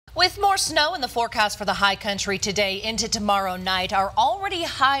With more snow in the forecast for the high country today into tomorrow night, our already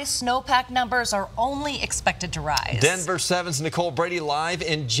high snowpack numbers are only expected to rise. Denver 7's Nicole Brady live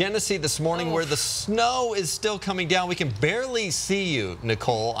in Genesee this morning where the snow is still coming down. We can barely see you,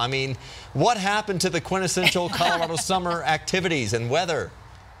 Nicole. I mean, what happened to the quintessential Colorado summer activities and weather?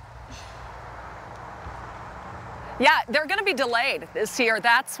 Yeah, they're going to be delayed this year.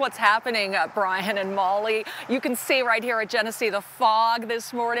 That's what's happening, Brian and Molly. You can see right here at Genesee the fog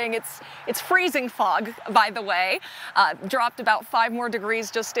this morning. It's freezing fog, by the way. Dropped about 5 more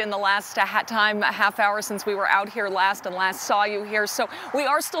degrees just in the last half hour since we were out here last and last saw you here. So we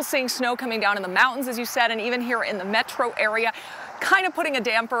are still seeing snow coming down in the mountains, as you said, and even here in the metro area, kind of putting a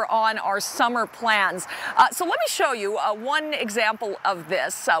damper on our summer plans. So let me show you one example of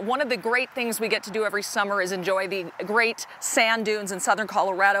this. One of the great things we get to do every summer is enjoy the great sand dunes in southern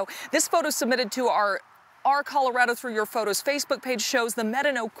Colorado. This photo submitted to our Colorado Through Your Photos Facebook page shows the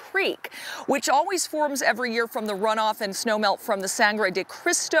Medano Creek, which always forms every year from the runoff and snowmelt from the Sangre de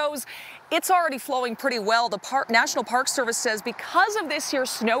Cristos. It's already flowing pretty well. The National Park Service says because of this year's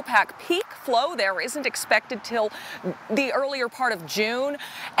snowpack, peak flow there isn't expected till the earlier part of June,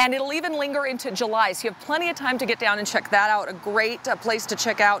 and it'll even linger into July. So you have plenty of time to get down and check that out. A great place to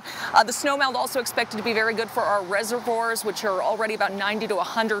check out. The snowmelt also expected to be very good for our reservoirs, which are already about 90 to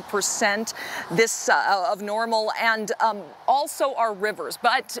 100% of normal, and also our rivers.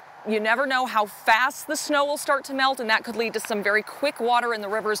 But you never know how fast the snow will start to melt, and that could lead to some very quick water in the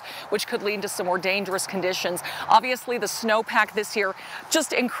rivers, which could lead to some more dangerous conditions. Obviously, the snowpack this year,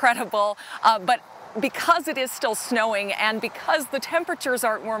 just incredible, but because it is still snowing and because the temperatures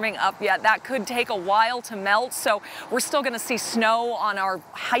aren't warming up yet, that could take a while to melt. So we're still going to see snow on our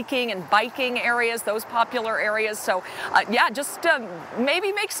hiking and biking areas, those popular areas. So yeah, just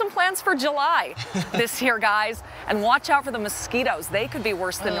maybe make some plans for July this year, guys. And watch out for the mosquitoes. They could be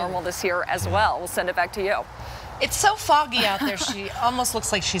worse than normal this year as well. We'll send it back to you. It's so foggy out there, she almost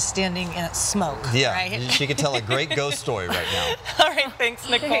looks like she's standing in smoke. Yeah, right? She could tell a great ghost story right now. All right, thanks,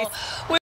 Nicole.